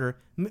a starter.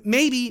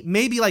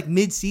 Maybe like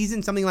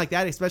mid-season, something like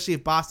that, especially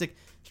if Bostic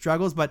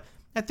struggles. But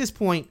at this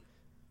point,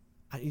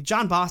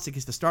 John Bostic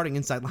is the starting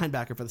inside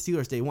linebacker for the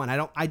Steelers day one.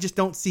 I just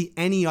don't see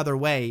any other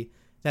way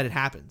that it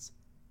happens.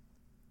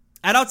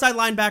 At outside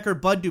linebacker,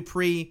 Bud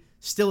Dupree,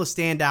 still a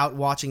standout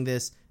watching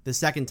this the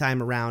second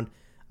time around.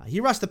 He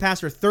rushed the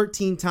passer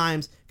 13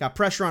 times, got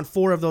pressure on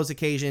 4 of those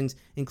occasions,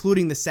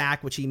 including the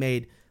sack, which he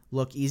made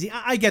look easy.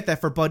 I get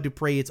that for Bud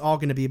Dupree. It's all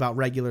going to be about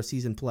regular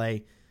season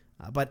play.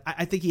 But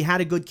I think he had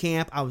a good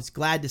camp. I was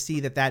glad to see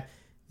that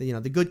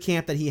the good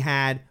camp that he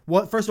had,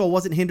 first of all,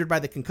 wasn't hindered by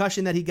the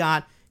concussion that he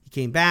got. He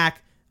came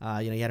back.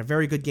 He had a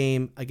very good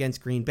game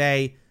against Green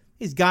Bay.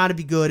 He's got to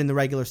be good in the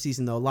regular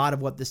season, though. A lot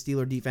of what the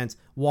Steeler defense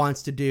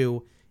wants to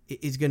do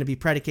is going to be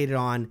predicated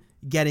on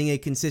getting a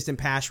consistent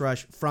pass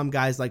rush from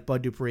guys like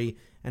Bud Dupree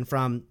and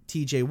from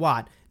TJ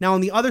Watt. Now,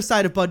 on the other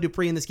side of Bud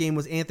Dupree in this game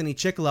was Anthony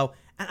Chickillo,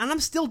 and I'm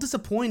still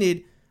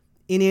disappointed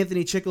in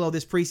Anthony Chickillo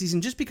this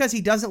preseason just because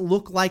he doesn't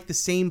look like the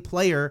same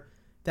player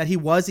that he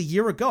was a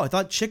year ago. I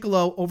thought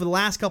Chickillo, over the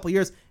last couple of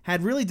years,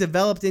 had really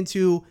developed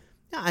into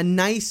a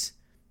nice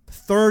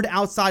third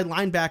outside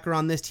linebacker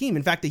on this team.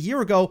 In fact, a year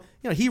ago,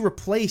 he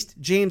replaced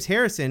James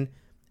Harrison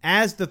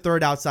as the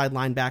third outside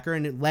linebacker,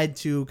 and it led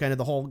to kind of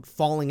the whole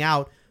falling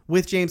out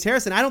with James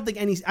Harrison. I don't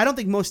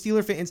think most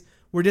Steeler fans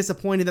were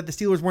disappointed that the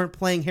Steelers weren't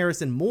playing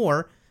Harrison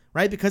more,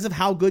 right? Because of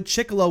how good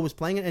Chickillo was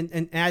playing,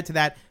 and add to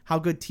that how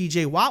good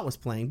TJ Watt was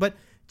playing. But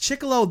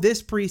Chickillo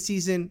this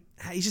preseason,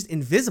 he's just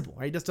invisible,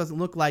 right? He just doesn't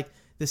look like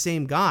the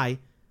same guy.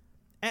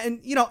 And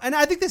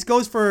I think this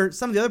goes for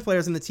some of the other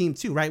players on the team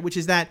too, right? Which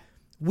is that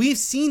we've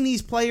seen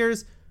these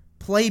players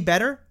play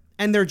better,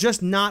 and they're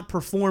just not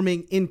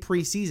performing in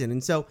preseason.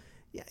 And so,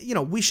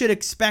 we should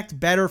expect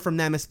better from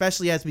them,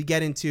 especially as we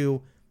get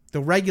into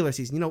the regular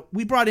season.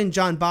 We brought in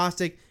John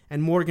Bostic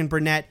and Morgan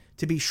Burnett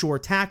to be sure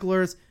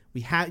tacklers.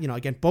 We have,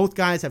 again, both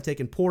guys have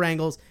taken poor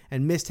angles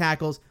and missed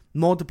tackles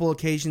multiple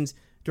occasions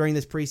during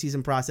this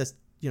preseason process.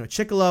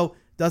 Chickillo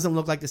doesn't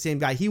look like the same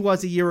guy he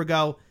was a year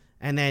ago.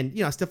 And then,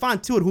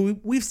 Stephon Tuitt, who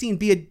we've seen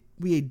be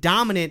a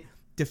dominant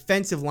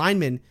defensive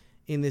lineman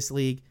in this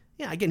league.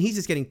 Yeah, again, he's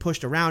just getting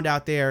pushed around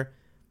out there.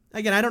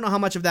 Again, I don't know how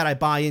much of that I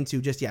buy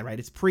into just yet, right?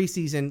 It's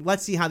preseason.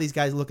 Let's see how these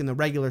guys look in the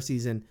regular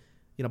season,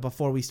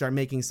 before we start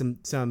making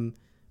some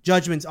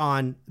judgments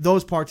on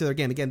those parts of their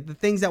game. Again, the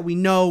things that we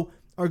know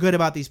are good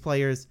about these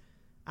players,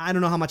 I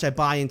don't know how much I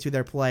buy into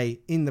their play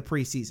in the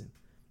preseason.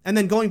 And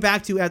then going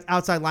back to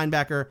outside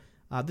linebacker,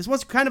 this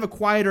was kind of a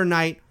quieter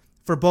night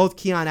for both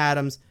Keon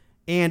Adams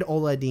and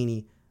Ola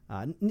Adini.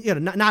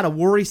 Not a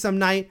worrisome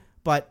night,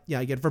 but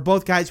again, for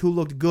both guys who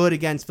looked good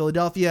against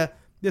Philadelphia,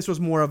 this was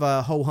more of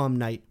a ho-hum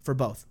night for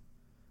both.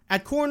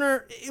 At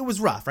corner, it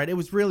was rough, right? It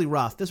was really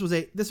rough. This was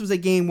a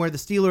game where the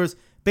Steelers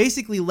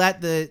basically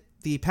let the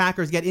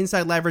Packers get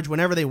inside leverage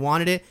whenever they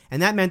wanted it,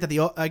 and that meant that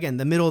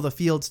the middle of the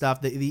field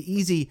stuff, the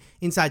easy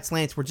inside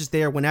slants were just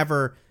there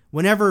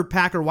whenever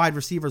Packer wide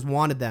receivers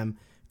wanted them.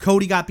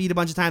 Cody got beat a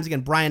bunch of times.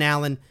 Again, Brian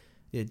Allen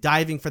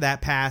diving for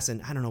that pass,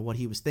 and I don't know what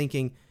he was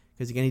thinking,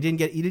 because again, he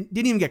didn't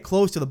even get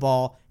close to the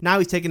ball. Now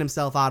he's taking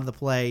himself out of the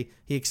play.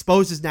 He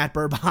exposes Nat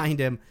Burr behind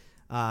him,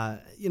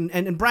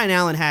 and Brian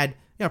Allen had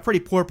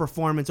pretty poor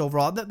performance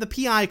overall. The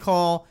PI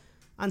call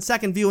on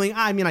second viewing,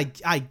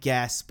 I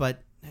guess,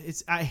 but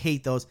I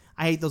hate those.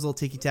 I hate those little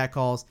ticky-tack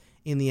calls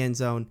in the end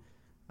zone.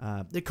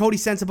 The Cody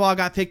Sensabaugh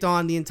got picked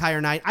on the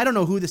entire night. I don't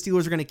know who the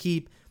Steelers are going to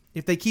keep.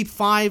 If they keep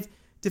 5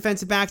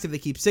 defensive backs, if they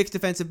keep 6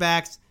 defensive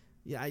backs,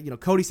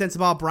 Cody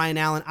Sensabaugh, Brian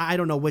Allen, I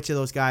don't know which of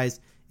those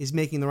guys is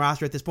making the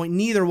roster at this point.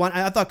 Neither one.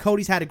 I thought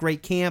Cody's had a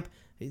great camp.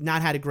 He's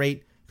not had a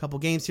great couple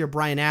games here.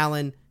 Brian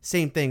Allen,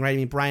 same thing,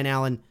 right? Brian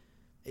Allen,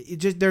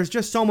 there's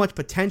just so much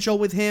potential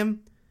with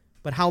him,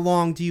 but how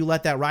long do you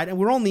let that ride? And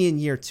we're only in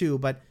year 2,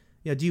 but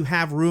do you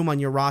have room on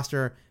your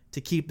roster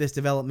to keep this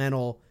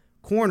developmental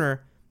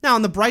corner? Now,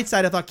 on the bright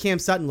side, I thought Cam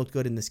Sutton looked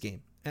good in this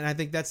game, and I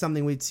think that's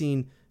something we'd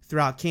seen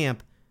throughout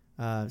camp.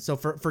 So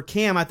for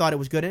Cam, I thought it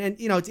was good. And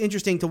it's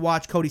interesting to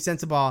watch Cody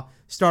Sensabaugh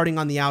starting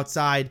on the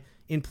outside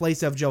in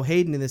place of Joe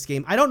Hayden in this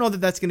game. I don't know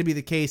that that's going to be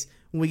the case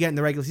when we get in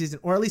the regular season,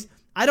 or at least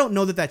I don't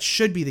know that that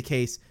should be the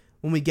case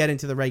when we get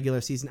into the regular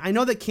season. I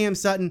know that Cam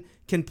Sutton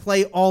can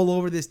play all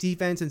over this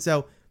defense, and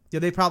so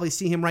they probably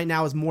see him right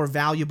now as more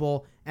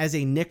valuable as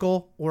a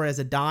nickel or as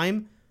a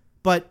dime.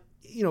 But,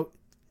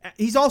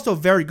 he's also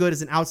very good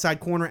as an outside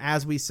corner,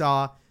 as we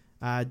saw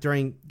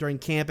during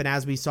camp and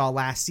as we saw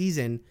last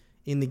season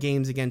in the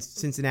games against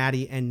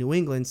Cincinnati and New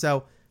England.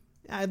 So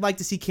I'd like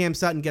to see Cam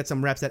Sutton get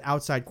some reps at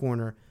outside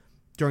corner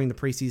during the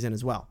preseason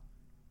as well.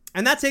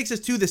 And that takes us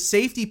to the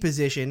safety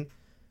position,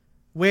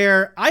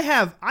 where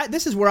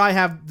this is where I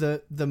have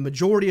the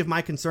majority of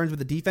my concerns with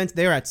the defense.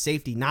 They're at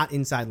safety, not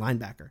inside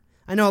linebacker.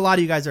 I know a lot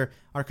of you guys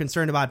are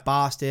concerned about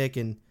Bostic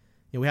and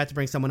we have to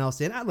bring someone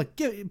else in. Look,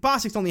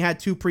 Bostic's only had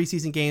 2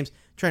 preseason games to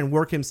try and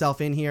work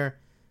himself in here.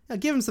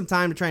 Give him some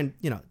time to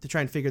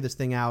try and figure this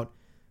thing out.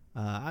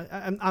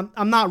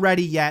 I'm not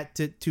ready yet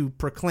to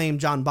proclaim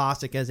Jon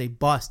Bostic as a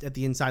bust at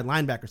the inside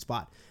linebacker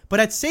spot. But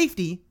at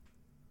safety,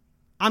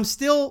 I'm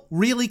still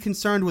really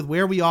concerned with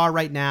where we are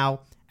right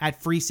now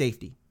at free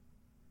safety.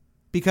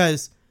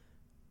 Because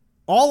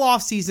all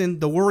offseason,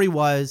 the worry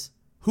was,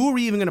 who are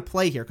we even going to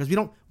play here?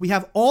 Because we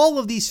have all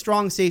of these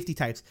strong safety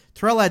types.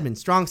 Terrell Edmunds,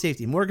 strong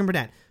safety. Morgan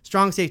Burnett,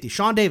 strong safety.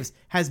 Sean Davis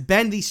has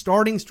been the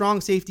starting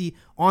strong safety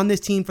on this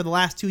team for the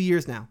last 2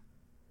 years now.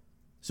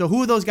 So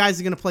who are those guys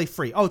that are going to play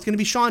free? Oh, it's going to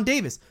be Sean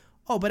Davis.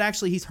 Oh, but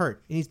actually he's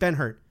hurt, and he's been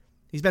hurt.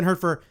 He's been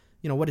hurt for,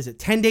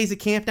 10 days of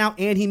camp now,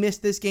 and he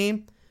missed this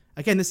game.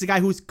 Again, this is a guy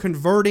who's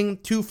converting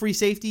to free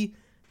safety,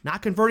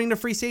 not converting to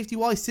free safety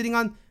while he's sitting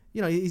on,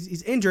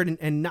 he's injured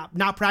and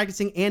not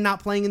practicing and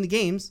not playing in the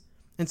games.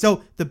 And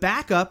so the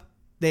backup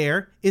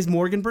there is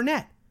Morgan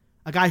Burnett,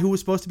 a guy who was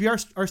supposed to be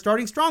our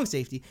starting strong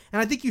safety.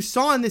 And I think you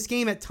saw in this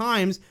game at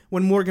times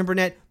when Morgan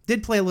Burnett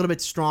did play a little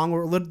bit strong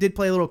or did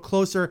play a little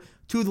closer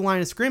to the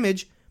line of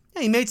scrimmage,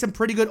 he made some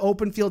pretty good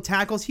open field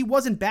tackles. He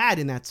wasn't bad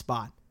in that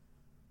spot.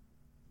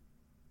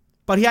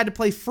 But he had to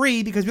play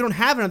free because we don't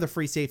have another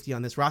free safety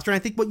on this roster. And I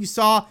think what you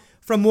saw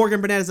from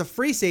Morgan Burnett as a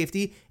free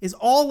safety is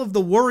all of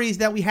the worries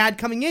that we had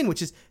coming in,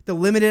 which is the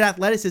limited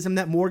athleticism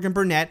that Morgan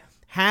Burnett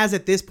has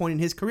at this point in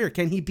his career.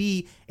 Can he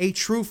be a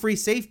true free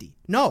safety?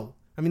 No.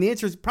 I mean, the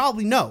answer is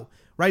probably no,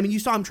 right? I mean, you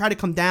saw him try to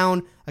come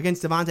down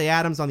against Davante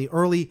Adams on the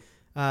early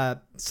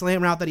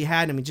slam route that he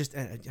had. I mean, just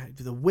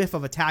the whiff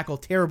of a tackle,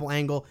 terrible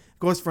angle,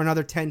 goes for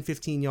another 10,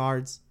 15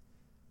 yards.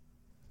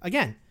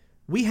 Again,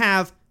 we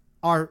have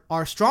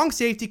our strong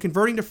safety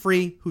converting to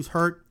free who's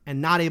hurt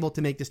and not able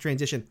to make this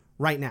transition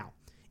right now.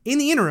 In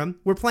the interim,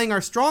 we're playing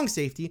our strong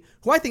safety,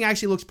 who I think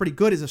actually looks pretty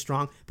good as a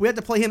strong, but we have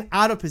to play him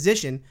out of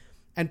position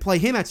and play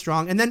him at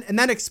strong, and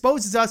that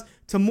exposes us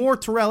to more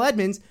Terrell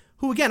Edmunds,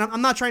 who, again,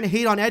 I'm not trying to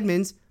hate on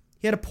Edmunds.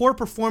 He had a poor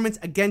performance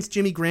against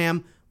Jimmy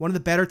Graham, one of the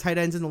better tight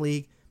ends in the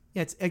league.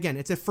 Yeah,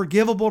 it's a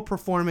forgivable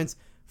performance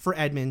for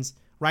Edmunds,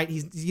 right?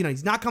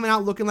 He's not coming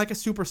out looking like a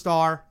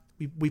superstar.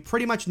 We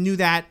pretty much knew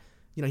that.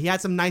 He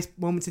had some nice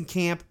moments in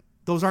camp.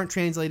 Those aren't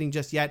translating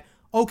just yet.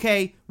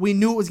 Okay, we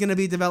knew it was going to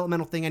be a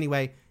developmental thing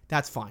anyway.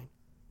 That's fine,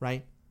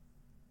 right?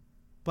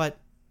 But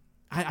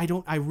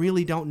I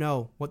really don't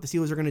know what the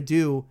Steelers are going to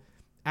do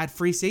at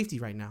free safety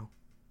right now.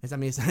 It's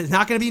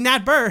not going to be Nat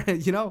Burr,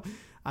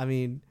 I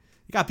mean,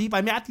 he got beat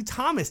by Matthew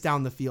Thomas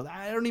down the field.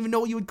 I don't even know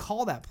what you would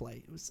call that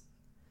play.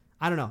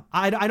 I don't know.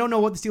 I don't know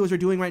what the Steelers are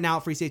doing right now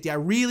at free safety. I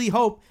really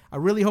hope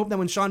that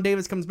when Sean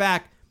Davis comes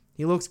back,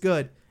 he looks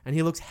good and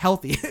he looks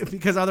healthy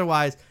because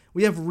otherwise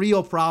we have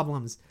real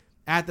problems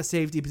at the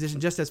safety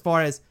position just as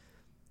far as,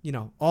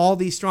 all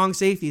these strong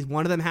safeties.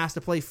 One of them has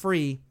to play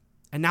free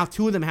and now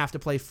 2 of them have to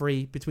play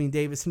free between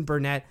Davis and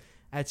Burnett.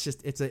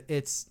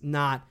 It's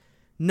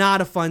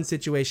not a fun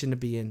situation to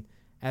be in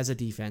as a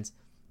defense.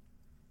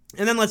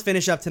 And then let's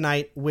finish up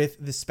tonight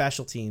with the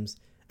special teams.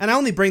 And I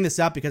only bring this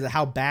up because of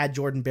how bad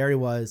Jordan Berry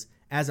was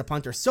as a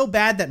punter. So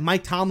bad that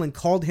Mike Tomlin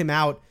called him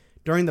out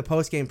during the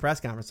post-game press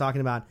conference,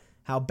 talking about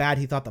how bad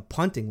he thought the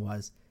punting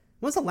was.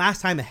 When's the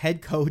last time a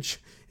head coach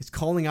is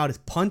calling out his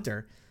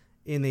punter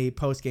in the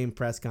post-game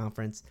press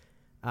conference?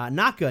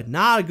 Not good.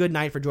 Not a good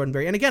night for Jordan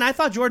Berry. And again, I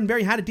thought Jordan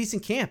Berry had a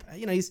decent camp.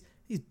 He's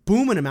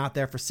booming him out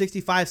there for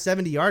 65,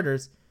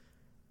 70-yarders.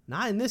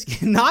 Not in this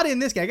game. Not in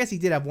this game. I guess he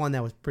did have one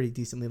that was pretty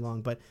decently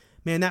long. But,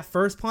 man, that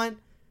first punt,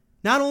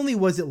 not only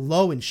was it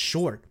low and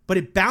short, but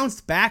it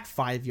bounced back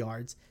 5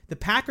 yards. The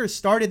Packers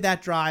started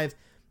that drive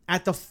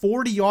at the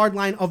 40-yard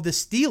line of the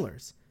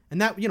Steelers. And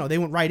that, they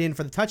went right in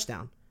for the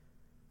touchdown.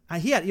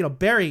 He had,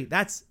 Berry,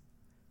 that's,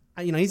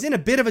 he's in a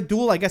bit of a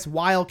duel. I guess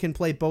Weil can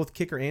play both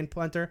kicker and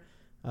punter.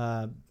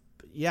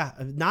 Yeah,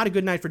 not a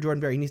good night for Jordan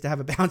Berry. He needs to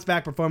have a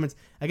bounce-back performance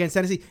against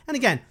Tennessee. And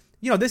again,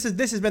 this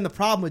has been the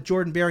problem with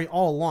Jordan Berry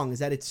all along, is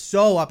that it's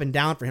so up and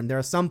down for him. There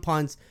are some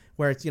punts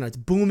where it's, it's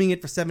booming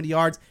it for 70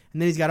 yards,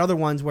 and then he's got other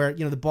ones where,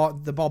 the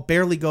ball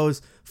barely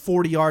goes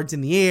 40 yards in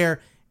the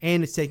air,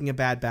 and it's taking a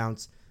bad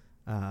bounce.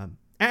 And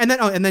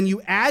then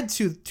you add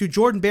to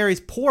Jordan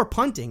Berry's poor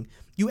punting,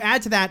 you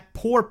add to that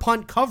poor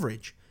punt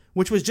coverage,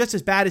 which was just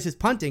as bad as his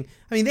punting.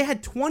 I mean, they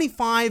had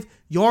 25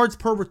 yards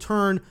per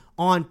return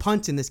on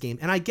punts in this game.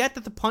 And I get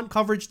that the punt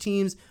coverage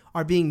teams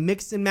are being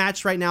mixed and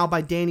matched right now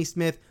by Danny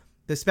Smith,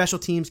 the special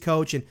teams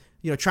coach, and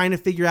trying to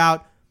figure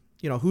out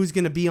who's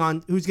going to be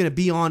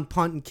on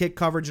punt and kick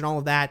coverage and all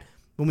of that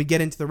when we get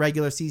into the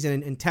regular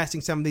season and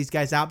testing some of these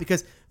guys out,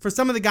 because for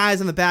some of the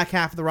guys on the back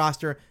half of the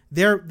roster,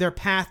 their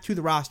path to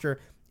the roster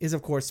is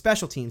of course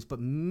special teams. But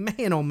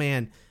man, oh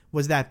man,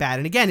 was that bad.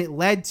 And again, it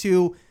led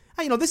to,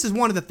 this is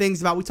one of the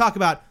things we talk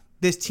about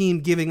this team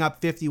giving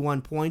up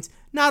 51 points.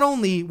 Not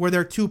only were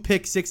there 2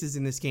 pick sixes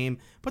in this game,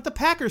 but the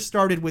Packers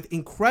started with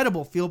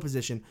incredible field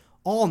position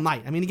all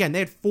night. I mean, again, they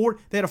had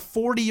a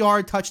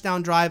 40-yard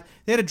touchdown drive.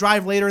 They had a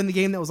drive later in the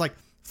game that was like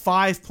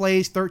 5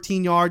 plays,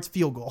 13 yards,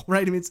 field goal,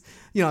 right? I mean,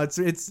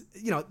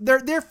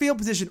 their field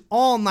position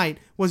all night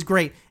was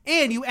great.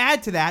 And you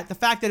add to that the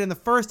fact that in the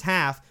first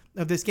half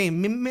of this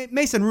game,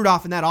 Mason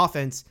Rudolph in that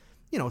offense,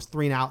 was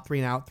 3 and out, 3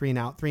 and out, 3 and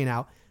out, 3 and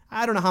out.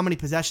 I don't know how many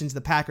possessions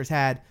the Packers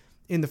had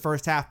in the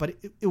first half, but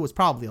it was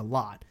probably a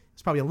lot.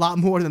 It's probably a lot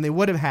more than they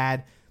would have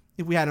had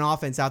if we had an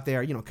offense out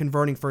there,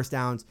 converting first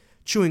downs,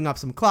 chewing up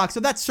some clock. So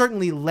that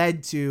certainly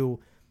led to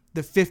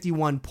the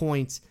 51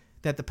 points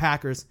that the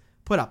Packers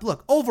put up.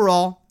 Look,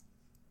 overall,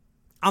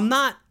 I'm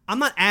not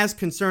as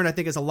concerned, I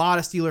think, as a lot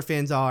of Steeler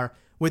fans are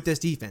with this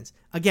defense.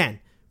 Again,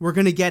 we're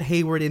going to get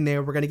Hayward in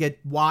there. We're going to get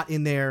Watt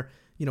in there.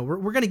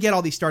 We're going to get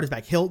all these starters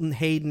back. Hilton,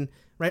 Hayden,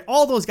 right?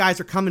 All those guys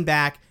are coming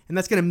back, and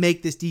that's going to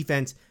make this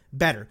defense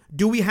better.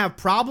 Do we have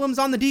problems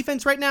on the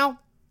defense right now?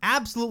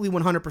 Absolutely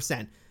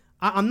 100%.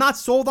 I'm not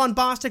sold on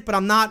Bostic, but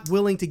I'm not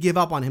willing to give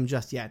up on him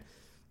just yet.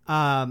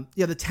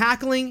 The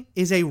tackling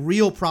is a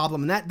real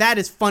problem, and that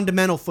is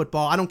fundamental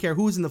football. I don't care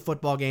who's in the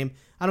football game.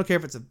 I don't care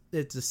if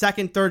it's a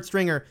second, third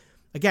stringer.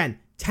 Again,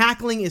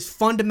 tackling is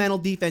fundamental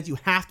defense. You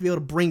have to be able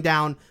to bring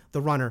down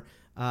the runner.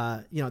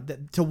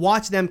 To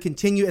watch them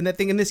continue, and that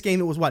thing in this game,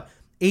 it was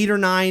 8 or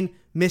 9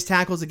 missed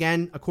tackles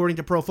again, according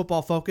to Pro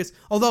Football Focus.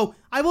 Although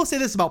I will say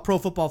this about Pro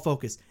Football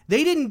Focus,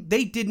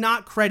 they did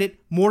not credit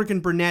Morgan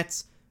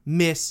Burnett's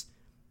miss,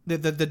 the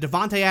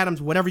Devontae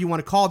Adams, whatever you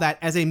want to call that,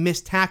 as a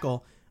missed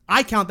tackle.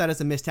 I count that as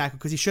a missed tackle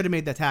because he should have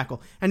made that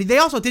tackle. And they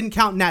also didn't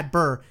count Nat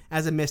Burr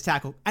as a missed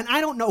tackle. And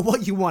I don't know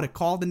what you want to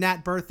call the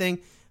Nat Burr thing,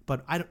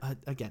 but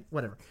again,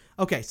 whatever.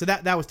 Okay, so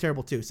that was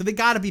terrible too. So they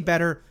got to be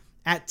better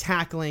at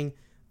tackling.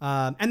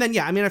 And then,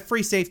 at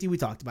free safety, we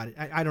talked about it.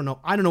 I don't know.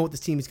 I don't know what this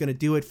team is going to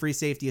do at free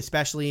safety,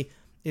 especially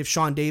if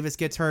Sean Davis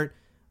gets hurt.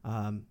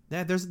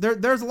 There's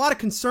a lot of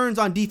concerns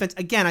on defense.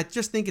 Again, I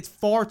just think it's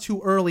far too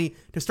early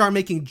to start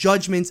making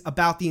judgments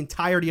about the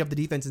entirety of the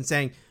defense and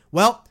saying,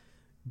 well,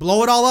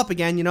 blow it all up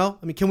again,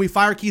 can we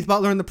fire Keith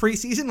Butler in the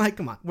preseason?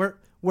 Come on.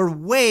 We're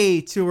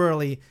way too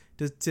early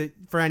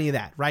for any of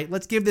that, right?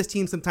 Let's give this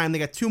team some time. They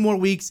got 2 more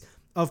weeks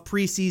of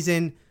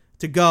preseason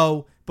to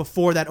go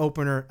before that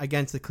opener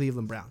against the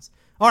Cleveland Browns.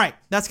 All right,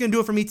 that's going to do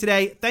it for me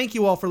today. Thank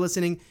you all for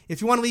listening.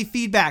 If you want to leave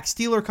feedback,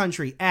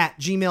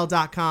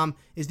 SteelerCountry@gmail.com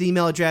is the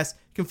email address. You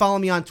can follow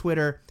me on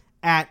Twitter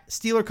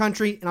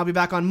 @SteelerCountry, and I'll be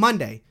back on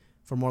Monday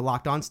for more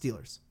Locked On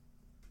Steelers.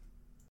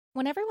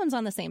 When everyone's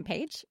on the same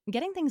page,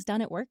 getting things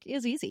done at work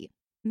is easy.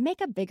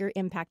 Make a bigger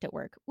impact at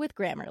work with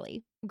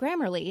Grammarly.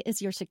 Grammarly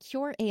is your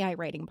secure AI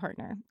writing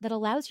partner that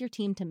allows your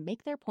team to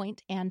make their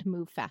point and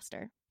move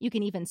faster. You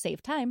can even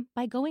save time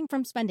by going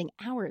from spending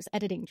hours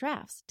editing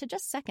drafts to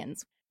just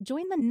seconds.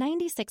 Join the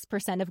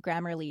 96% of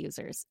Grammarly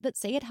users that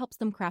say it helps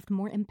them craft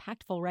more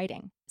impactful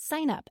writing.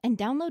 Sign up and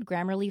download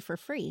Grammarly for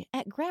free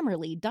at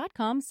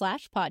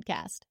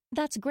Grammarly.com/podcast.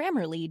 That's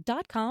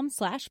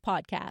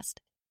Grammarly.com/podcast.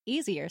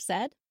 Easier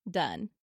said, done.